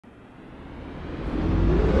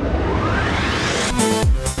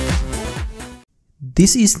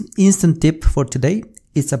This is instant tip for today.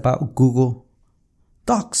 It's about Google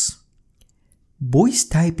Docs. Voice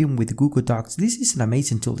typing with Google Docs. This is an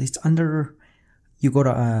amazing tool. It's under, you go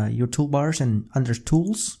to your toolbars and under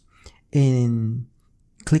tools and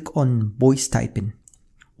click on voice typing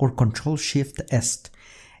or Control-Shift-S,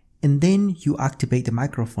 and then you activate the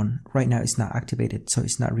microphone. Right now it's not activated, so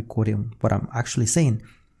it's not recording what I'm actually saying.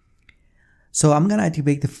 So I'm gonna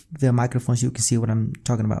activate the microphone so you can see what I'm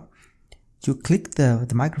talking about. You click the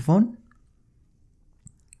microphone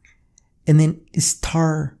and then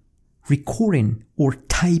start recording or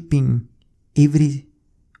typing every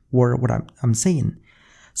word what I'm saying.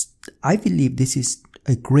 I believe this is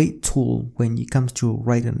a great tool when it comes to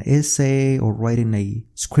writing an essay or writing a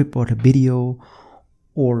script or a video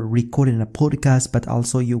or recording a podcast, but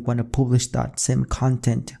also you want to publish that same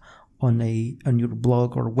content on your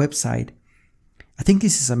blog or website. I think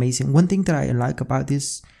this is amazing. One thing that I like about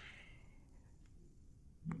this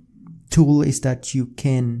tool is that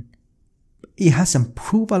it has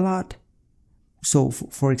improved a lot. So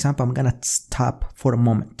for example, I'm gonna stop for a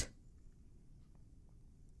moment.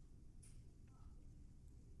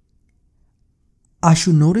 As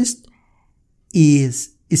you noticed,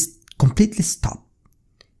 is completely stopped.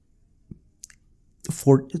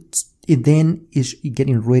 It then is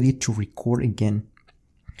getting ready to record again.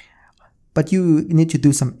 But you need to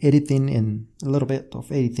do some editing and a little bit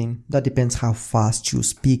of editing. That depends how fast you're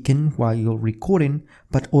speaking while you're recording.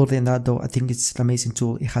 But other than that though, I think it's an amazing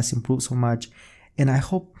tool. It has improved so much. And I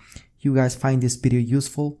hope you guys find this video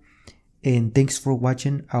useful. And thanks for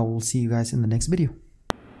watching. I will see you guys in the next video.